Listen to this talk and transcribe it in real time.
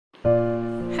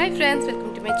Hi friends, welcome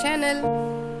to my channel.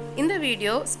 In the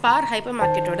video, Spar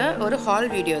Hypermarket oda haul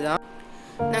video da.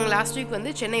 நாங்கள் last week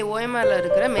வந்து சென்னை ஓஎம்ஆரில்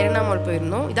இருக்கிற Marina mall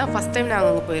போயிருந்தோம். இதான் first time நாங்கள்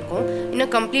அங்கே போயிருக்கோம்.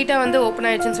 இன்னும் கம்ப்ளீட்டாக வந்து ஓப்பன்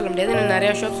ஆகிடுச்சுன்னு சொல்ல முடியாது. இன்னும்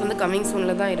நிறையா ஷாப்ஸ் வந்து கம்மிங்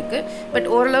சூனில் தான் இருக்குது. பட்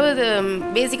ஓரளவு இது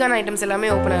பேசிக்கான ஐட்டம்ஸ் எல்லாமே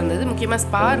ஓப்பனாக இருந்தது. முக்கியமாக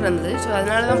ஸ்பார் இருந்தது. ஸோ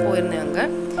அதனால தான் போயிருந்தேன் அங்கே.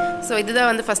 ஸோ இதுதான்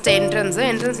வந்து ஃபஸ்ட்டு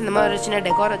என்ட்ரன்ஸ் இந்த மாதிரி சின்ன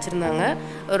டெக்கார் வச்சுருந்தாங்க.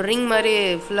 ஒரு ரிங் மாதிரி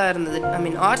ஃபுல்லாக இருந்தது,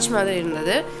 ஆர்ச் மாதிரி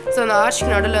இருந்தது. ஸோ அந்த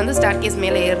ஆர்ச்சுக்கு நடுவில் வந்து ஸ்டார் கேஸ்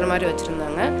மேலே ஏறுற மாதிரி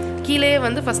வச்சுருந்தாங்க. கீழே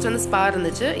வந்து ஃபஸ்ட் வந்து ஸ்பார்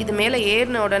இருந்துச்சு. இது மேலே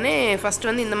ஏறின உடனே ஃபஸ்ட்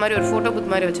வந்து இந்த மாதிரி ஒரு ஃபோட்டோ புத்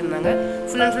மாதிரி வச்சுருந்தாங்க.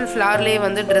 ஃபுல் அண்ட் ஃபுல் ஃப்ளார்லேயே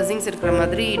வந்து ட்ரெஸ்ஸிங்ஸ் இருக்கிற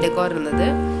மாதிரி டெக்கார் இருந்தது.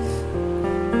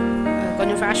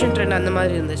 கொஞ்சம் ஃபேஷன் ட்ரெண்ட் அந்த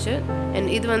மாதிரி இருந்துச்சு. அண்ட்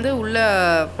இது வந்து உள்ள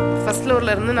ஃபஸ்ட்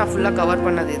ஃப்ளோரில் இருந்து நான் ஃபுல்லாக கவர்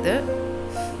பண்ணது. இது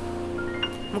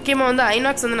முக்கியமாக வந்து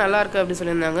ஐநாக்ஸ் வந்து நல்லாயிருக்கு அப்படின்னு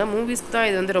சொல்லியிருந்தாங்க. மூவிஸ்க்கு தான்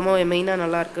இது வந்து ரொம்ப மெயினாக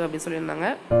நல்லாயிருக்கு அப்படின்னு சொல்லியிருந்தாங்க.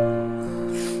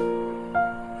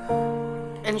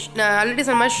 அண்ட் நான் ஆல்ரெடி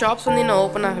சொன்ன மாதிரி ஷாப்ஸ் வந்து இன்னும்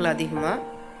ஓப்பன் ஆகலை அதிகமாக.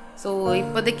 ஸோ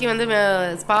இப்போதைக்கு வந்து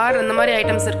ஸ்பார் அந்த மாதிரி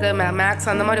ஐட்டம்ஸ் இருக்குது, மேக்ஸ்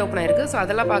அந்த மாதிரி ஓப்பன் ஆகிருக்கு. ஸோ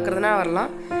அதெல்லாம் பார்க்குறதுனா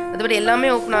வரலாம். அதுபடி எல்லாமே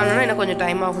ஓப்பன் ஆகணும்னா எனக்கு கொஞ்சம்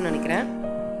டைம் ஆகும்னு நினைக்கிறேன்.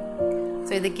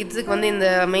 ஸோ இது கிட்ஸுக்கு வந்து இந்த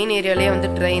மெயின் ஏரியாலேயே வந்து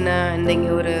ட்ரெயினு, இந்த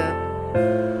இங்கே ஒரு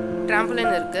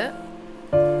ட்ராம்பலின் இருக்குது.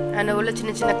 அண்ட் உள்ள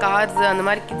சின்ன சின்ன கார்ஸ் அந்த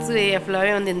மாதிரி கிட்ஸு ஏரியா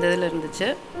ஃபுல்லாகவே வந்து இந்த இதில் இருந்துச்சு.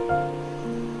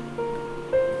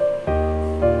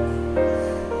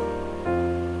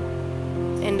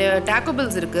 அண்ட்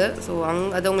டேக்கோபிள்ஸ் இருக்குது. ஸோ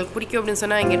அது உங்களுக்கு பிடிக்கும் அப்படின்னு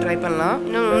சொன்னால் இங்கே ட்ரை பண்ணலாம்.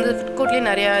 இன்னொன்று வந்து ஃபுட் கோர்ட்லேயே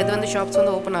நிறையா இது வந்து ஷாப்ஸ்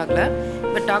வந்து ஓப்பன் ஆகலை.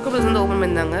 பட் டேக்கோபிள்ஸ் வந்து ஓப்பன்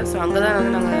பண்ணியிருந்தாங்க. ஸோ அங்கே தான்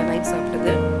வந்து நாங்கள் நைட்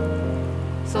சாப்பிட்டது.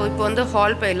 ஸோ இப்போ வந்து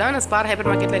ஹால் போயிடலாம். நான் ஸ்பார் ஹைப்பர்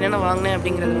மார்க்கெட்டில் என்னென்ன வாங்கினேன்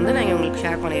அப்படிங்கிறது வந்து நான் உங்களுக்கு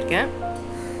ஷேர் பண்ணியிருக்கேன்.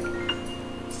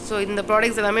 ஸோ இந்த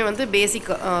ப்ராடக்ட்ஸ் எல்லாமே வந்து பேசிக்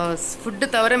ஃபுட்டு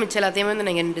தவிர மிச்சம் எல்லாத்தையுமே வந்து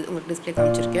நான் உங்களுக்கு டிஸ்பிளே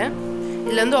காமிச்சிருக்கேன்.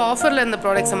 இதில் வந்து ஆஃபரில் இருந்த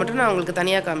ப்ராடக்ட்ஸை மட்டும் நான் உங்களுக்கு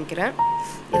தனியாக காமிக்கிறேன்.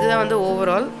 இதுதான் வந்து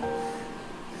ஓவரால்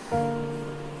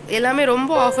எல்லாமே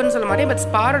ரொம்ப ஆஃபர்னு சொல்ல மாட்டேன். பட்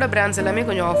ஸ்பாரோட பிராண்ட்ஸ் எல்லாமே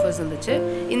கொஞ்சம் ஆஃபர்ஸ் இருந்துச்சு.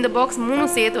 இந்த பாக்ஸ் 3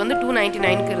 சேர்த்து வந்து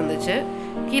 299க்கு இருந்துச்சு.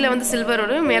 கீழே வந்து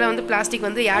சில்வரோட, மேலே வந்து பிளாஸ்டிக்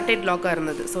வந்து ஏர்டைட் லாக்காக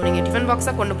இருந்தது. ஸோ நீங்கள் டிஃபன்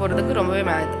பாக்ஸாக கொண்டு போகிறதுக்கு ரொம்பவே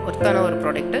ஒர்த்தான ஒரு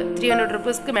ப்ராடக்ட். 300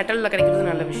 rupeesக்கு மெட்டலில்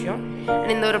கிடைக்கிறது நல்ல விஷயம்.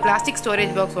 அண்ட் இந்த ஒரு பிளாஸ்டிக்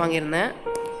ஸ்டோரேஜ் பாக்ஸ் வாங்கியிருந்தேன்.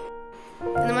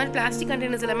 இந்த மாதிரி பிளாஸ்டிக்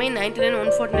கண்டெய்னர்ஸ் எல்லாமே 99,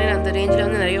 149 அந்த ரேஞ்சில்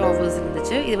வந்து நிறைய ஆஃபர்ஸ்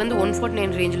இருந்துச்சு. இது வந்து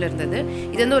 149 ரேஞ்சில் இருந்தது.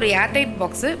 இது வந்து ஒரு ஏர்டைட்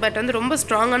பாக்ஸு, பட் வந்து ரொம்ப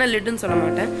ஸ்ட்ராங்கான லிட்டுன்னு சொல்ல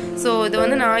மாட்டேன். ஸோ இது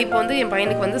வந்து நான் இப்போ வந்து என்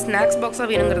பையனுக்கு வந்து ஸ்நாக்ஸ் பாக்ஸாக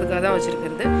வேணுங்கிறதுக்காக தான்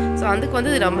வச்சுருக்கிறது. ஸோ அதுக்கு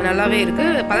வந்து இது ரொம்ப நல்லாவே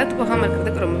இருக்குது. பதத்து போகாமல்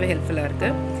இருக்கிறதுக்கு ரொம்பவே ஹெல்ப்ஃபுல்லாக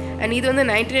இருக்குது. அண்ட் இது வந்து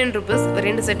 99 rupees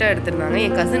 2 செட்டாக எடுத்திருந்தாங்க.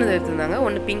 என் கசின் இதை எடுத்திருந்தாங்க,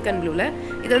 ஒன்று பிங்க் அண்ட் ப்ளூவில்.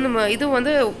 இது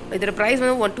வந்து இதோட ப்ரைஸ்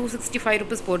வந்து 265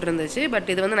 rupees போட்டிருந்துச்சு. பட்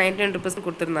இது வந்து 99 rupees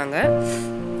கொடுத்துருந்தாங்க.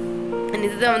 அண்ட்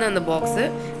இதுதான் வந்து அந்த பாக்ஸு.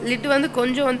 லிட்டு வந்து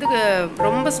கொஞ்சம் வந்து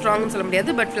ரொம்ப ஸ்ட்ராங்னு சொல்ல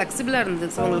முடியாது, பட் ஃப்ளெக்சிபிளாக இருந்தது.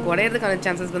 ஸோ உங்களுக்கு உடையிறதுக்கான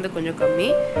சான்சஸ் வந்து கொஞ்சம் கம்மி.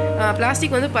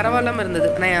 பிளாஸ்டிக் வந்து பரவாயில்லாமல் இருந்தது.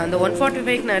 நான் அந்த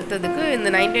 145 நான் எடுத்ததுக்கு இந்த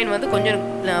 99 வந்து கொஞ்சம்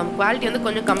குவாலிட்டி வந்து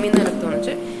கொஞ்சம் கம்மின்னு தான் எனக்கு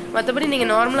தோணுச்சு. மற்றபடி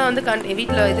நீங்கள் நார்மலாக வந்து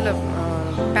வீட்டில் இதில்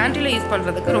பேண்ட்ரியில் யூஸ்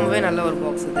பண்ணுறதுக்கு ரொம்பவே நல்ல ஒரு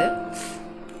பாக்ஸ் இது.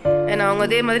 அண்ட் அவங்க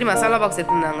அதே மாதிரி மசாலா பாக்ஸ்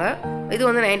எடுத்திருந்தாங்க. இது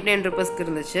வந்து 99 rupeesக்கு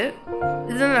இருந்துச்சு.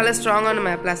 இது வந்து நல்ல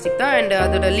ஸ்ட்ராங்கான பிளாஸ்டிக் தான். அண்ட்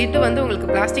அதோட லிட்டு வந்து உங்களுக்கு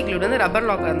பிளாஸ்டிக் லிட் வந்து ரப்பர்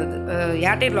லாக்காக இருந்தது,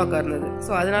 ஏர்டைட் லாக்காக இருந்தது.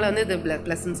 ஸோ அதனால் வந்து இது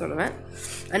ப்ளஸ்ன்னு சொல்லுவேன்.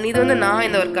 அண்ட் இது வந்து நான்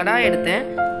இந்த ஒரு கடாய் எடுத்தேன்.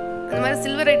 அந்த மாதிரி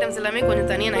சில்வர் ஐட்டம்ஸ் எல்லாமே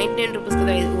கொஞ்சம் தனியாக 99 rupeesக்கு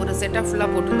தான் இது ஒரு செட்டாக ஃபுல்லாக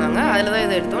போட்டிருந்தாங்க. அதில் தான்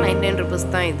இதை எடுத்தோம். 99 rupees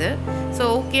தான் இது. ஸோ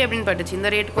ஓகே அப்படின்னு பட்டுச்சு.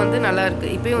 இந்த ரேட்டுக்கு வந்து நல்லா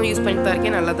இருக்குது. இப்போயும் யூஸ் பண்ணிட்டு தான்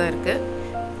இருக்கேன், நல்லா தான் இருக்குது.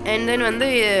 அண்ட் தென் வந்து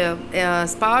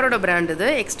ஸ்பாரோட பிராண்ட் இது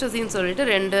எக்ஸ்ட்ரஸின்னு சொல்லிட்டு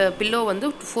 2 பில்லோ வந்து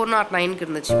 409க்கு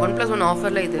இருந்துச்சு. 1+1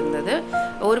 ஆஃபரில் இது இருந்தது.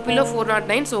 ஒரு பில்லோ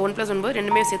 409. ஸோ 1+1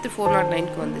 ரெண்டுமே சேர்த்து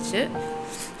 409க்கு வந்துச்சு.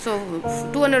 ஸோ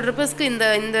 200 rupeesக்கு இந்த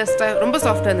ரொம்ப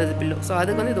சாஃப்டாக இருந்தது பில்லோ. ஸோ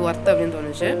அதுக்கு வந்து இது ஒர்த் அப்படின்னு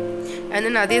தோணுச்சு. அண்ட்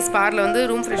தென் அதே ஸ்பாரில் வந்து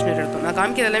ரூம் ஃப்ரெஷ்னர் எடுத்தோம். நான்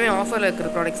காமிக்கிறது எல்லாமே ஆஃபரில் இருக்கிற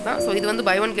ப்ராடக்ட்ஸ் தான். ஸோ இது வந்து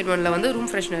buy one get oneல வந்து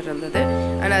ரூம் ஃப்ரெஷ்னர் இருந்தது.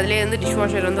 அண்ட் அதிலே வந்து டிஷ்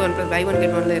வாஷர் வந்து buy one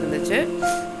get oneல இருந்துச்சு.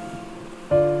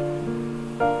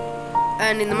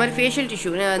 அண்ட் இந்த மாதிரி facial tissue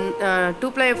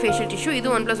 2-ply facial tissue இது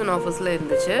 1+1 ஆஃபர்ஸில்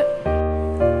இருந்துச்சு.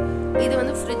 இது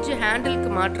வந்து ஃப்ரிட்ஜ் ஹேண்டிலுக்கு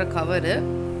மாட்டுற கவரு.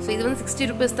 ஸோ இது வந்து 60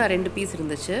 rupees தான் 2 பீஸ்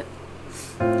இருந்துச்சு.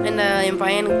 அண்ட் என்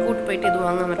பையனுக்கு கூப்பிட்டு போயிட்டு இது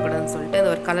வாங்காமல் இருக்கக்கூடாதுன்னு சொல்லிட்டு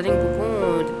இந்த ஒரு கலரிங் புக்கும்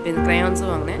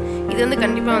க்ரையான்ஸும் வாங்கினேன். இது வந்து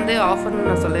கண்டிப்பாக வந்து ஆஃபர்னு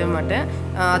நான் சொல்லவே மாட்டேன்.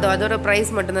 அதோட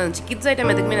ப்ரைஸ் மட்டும்தான் இருந்துச்சு. கிட்ஸ்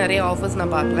ஐட்டம் எதுக்குமே நிறைய ஆஃபர்ஸ்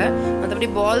நான் பார்க்கல. மற்றபடி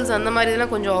பால்ஸ் அந்த மாதிரி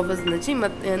இதெல்லாம் கொஞ்சம் ஆஃபர்ஸ் இருந்துச்சு.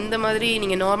 இந்த மாதிரி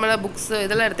நீங்கள் நார்மலாக புக்ஸ்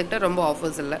இதெல்லாம் எடுத்துக்கிட்டால் ரொம்ப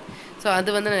ஆஃபர்ஸ் இல்லை. ஸோ அது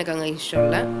வந்து எனக்கு அங்கே இஷ்டம்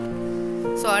இல்லை.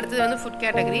 ஸோ அடுத்தது வந்து ஃபுட்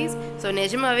கேட்டகரிஸ். ஸோ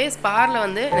நிஜமாவே ஸ்பாரில்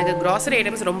வந்து எனக்கு க்ராசரி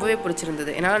ஐட்டம்ஸ் ரொம்பவே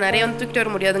பிடிச்சிருந்தது. என்னால் நிறைய வந்து தூக்கிட்டு வர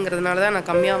முடியாதுங்கிறதுனால தான் நான்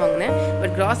கம்மியாக வாங்கினேன்.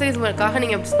 பட் க்ராசரிஸ்க்காக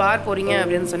நீங்கள் ஸ்பார் போகிறீங்க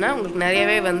அப்படின்னு சொன்னால் உங்களுக்கு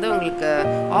நிறையவே வந்து உங்களுக்கு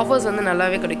ஆஃபர்ஸ் வந்து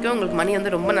நல்லாவே கிடைக்கும். உங்களுக்கு மணி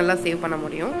வந்து ரொம்ப நல்லா சேவ் பண்ண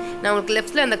முடியும். நான் உங்களுக்கு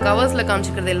லெஃப்ட்டில் அந்த கவர்ஸில்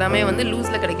காமிச்சிக்கிறது எல்லாமே வந்து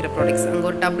லூஸில் கிடைக்கிற ப்ராடக்ட்ஸ். அங்கே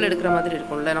ஒரு டப்பில் எடுக்கிற மாதிரி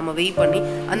இருக்கும்ல, நம்ம வெயிட் பண்ணி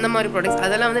அந்த மாதிரி ப்ராடக்ட்ஸ்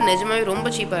அதெல்லாம் வந்து நிஜமாவே ரொம்ப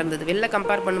சீப்பாக இருந்தது. வெளில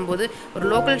கம்பேர் பண்ணும்போது ஒரு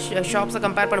லோக்கல் ஷாப்ஸை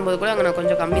கம்பேர் பண்ணும்போது கூட அங்கே நான்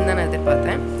கொஞ்சம் கம்மி தான் நான்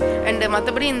எதிர்பார்த்தேன். அண்ட்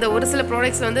மற்றபடி இந்த ஒரு சில ப்ராடக்ட்ஸ்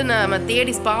ப்ராடக்ட்ஸ் வந்து நம்ம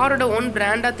தேடி ஸ்பாரோட ஓன்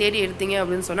பிராண்டாக தேடி எடுத்தீங்க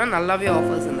அப்படின்னு சொன்னால் நல்லாவே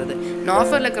ஆஃபர்ஸ் இருந்தது. நான்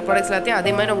ஆஃபரில் இருக்க ப்ராடக்ட்ஸ் எல்லாத்தையும்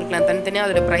அதே மாதிரி உங்களுக்கு நான் தனித்தனியாக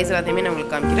அதோட ப்ரைஸ் எல்லாத்தையுமே நான்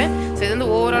உங்களுக்கு காமிக்கிறேன். ஸோ இது வந்து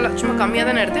ஓவரால் சும்மா கம்மியாக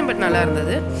தான் எடுத்தேன், பட் நல்லா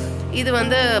இருந்தது. இது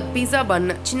வந்து பிஸா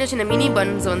பன்னு, சின்ன சின்ன மினி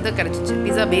பன்ஸ் வந்து கிடச்சிச்சு,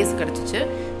 பிஸா பேஸ் கிடச்சிச்சு.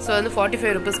 ஸோ வந்து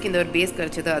 45 ரூபீஸ்க்கு இந்த ஒரு பேஸ்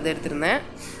கிடச்சிது, அதை எடுத்திருந்தேன்.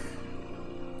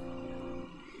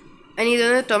 அண்ட் இது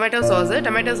வந்து டொமேட்டோ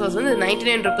சாஸ் வந்து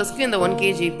 99 ரூபீஸ்க்கு இந்த 1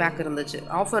 kg பேக் இருந்துச்சு.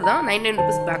 ஆஃபர் தான், 99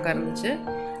 ரூபீஸ் பேக்காக இருந்துச்சு.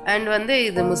 அண்ட் வந்து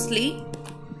இது முஸ்லி,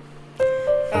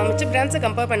 மிச்ச பிராண்ட்ஸை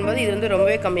கம்பேர் பண்ணும்போது இது வந்து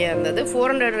ரொம்பவே கம்மியாக இருந்தது.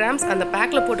 400 grams அந்த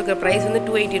பேக்கில் போட்டுக்கிற ப்ரைஸ் வந்து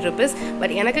 280 ரூபீஸ்.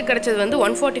 பட் எனக்கு கிடச்சது வந்து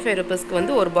 145 ரூபீஸ்க்கு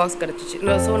வந்து ஒரு பாக்ஸ் கிடச்சிச்சு.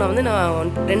 ஸோ நான் வந்து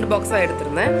 2 பாக்ஸாக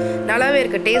எடுத்திருந்தேன். நல்லாவே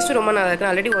இருக்குது, டேஸ்ட்டும் ரொம்ப நல்லா இருக்குது.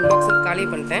 ஆல்ரெடி 1 பாக்ஸ் வந்து காலி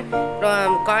பண்ணிட்டேன்.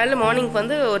 காலையில் மார்னிங்க்கு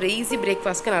வந்து ஒரு ஈஸி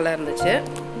பிரேக்ஃபாஸ்ட்க்கு நல்லா இருந்துச்சு.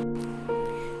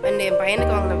 அண்ட் என்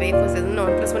பையனுக்கு வாங்கின வேஃபர்ஸ் எதுன்னு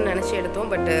 1+1 நினச்சி எடுத்தோம்,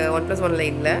 பட் 1+1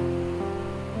 இல்லை.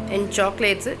 அண்ட்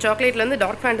சாக்லேட்டில் வந்து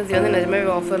டார்க் ஃபேண்டசி வந்து நிஜமாவே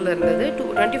ஆஃபரில் இருந்தது.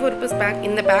 24 ரூபீஸ் பேக்.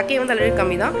 இந்த பேக்கே வந்து ஆல்ரெடி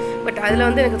கம்மி தான், பட் அதில்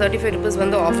வந்து எனக்கு 35 ரூபீஸ்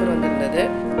வந்து ஆஃபர் வந்துருந்தது.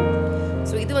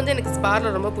 ஸோ இது வந்து எனக்கு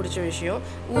ஸ்பாரில் ரொம்ப பிடிச்ச விஷயம்.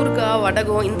 ஊறுகாய்,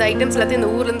 வடகம், இந்த ஐட்டம்ஸ் எல்லாத்தையும் இந்த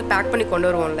ஊர்லேருந்து பேக் பண்ணி கொண்டு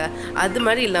வருவோம்ல, அது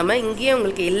மாதிரி இல்லாமல் இங்கேயே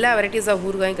உங்களுக்கு எல்லா வெரைட்டிஸ் ஆஃப்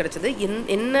ஊறுகாயும் கிடச்சிது.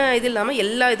 என்ன இது இல்லாமல்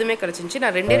எல்லா இதுவுமே கிடச்சிருந்துச்சி.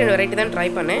 நான் 2 வெரைட்டி தான் ட்ரை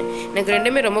பண்ணேன், எனக்கு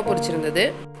 2மே ரொம்ப பிடிச்சிருந்தது.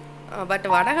 பட்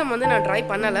வடகம் வந்து நான் ட்ரை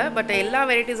பண்ணலை. பட் எல்லா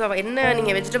வெரைட்டிஸ் ஆஃப் என்ன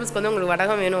நீங்கள் வெஜிடபிள்ஸ்க்கு வந்து உங்களுக்கு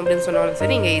வடகம் வேணும் அப்படின்னு சொன்னாலும்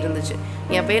சரி இங்கே இருந்துச்சு.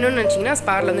 நீங்கள் வேணும்னு நினச்சிங்கன்னா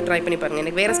ஸ்பாரில் வந்து ட்ரை பண்ணி பாருங்கள்.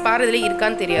 எனக்கு வேறு ஸ்பார் இதில்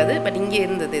இருக்கான்னு தெரியாது, பட் இங்கே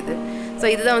இருந்தது இது. ஸோ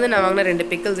இதுதான் வந்து நான் வாங்கின 2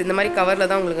 பிக்கிள்ஸ். இந்த மாதிரி கவரில்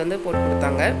தான் உங்களுக்கு வந்து போட்டு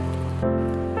கொடுத்தாங்க.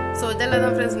 ஸோ இதெல்லாம்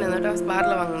தான் ஃப்ரெண்ட்ஸ் நான்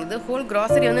ஸ்பாரில் வாங்கினது. ஹோல்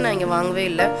க்ராசரி வந்து நான் இங்கே வாங்கவே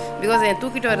இல்லை. பிகாஸ் என்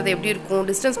தூக்கிட்டு வரது எப்படி இருக்கும்,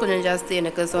 டிஸ்டன்ஸ் கொஞ்சம் ஜாஸ்தி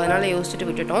எனக்கு. ஸோ அதனால் யோசிச்சுட்டு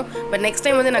விட்டுட்டோம். பட் நெக்ஸ்ட்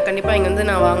டைம் வந்து நான் கண்டிப்பாக இங்கே வந்து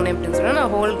நான் வாங்கினேன் அப்படின்னு சொன்னால்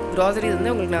நான் ஹோல் க்ராசரி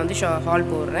வந்து உங்களுக்கு நான் வந்து ஹால்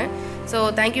போடுறேன். So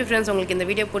thank you friends. உங்களுக்கு இந்த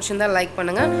வீடியோ பிடிச்சிருந்தா லைக்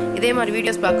பண்ணுங்கள். இதே மாதிரி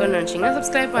வீடியோஸ் பார்க்கணும்னு நினச்சிங்கன்னா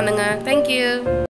சப்ஸ்கிரைப் பண்ணுங்கள். தேங்க்யூ.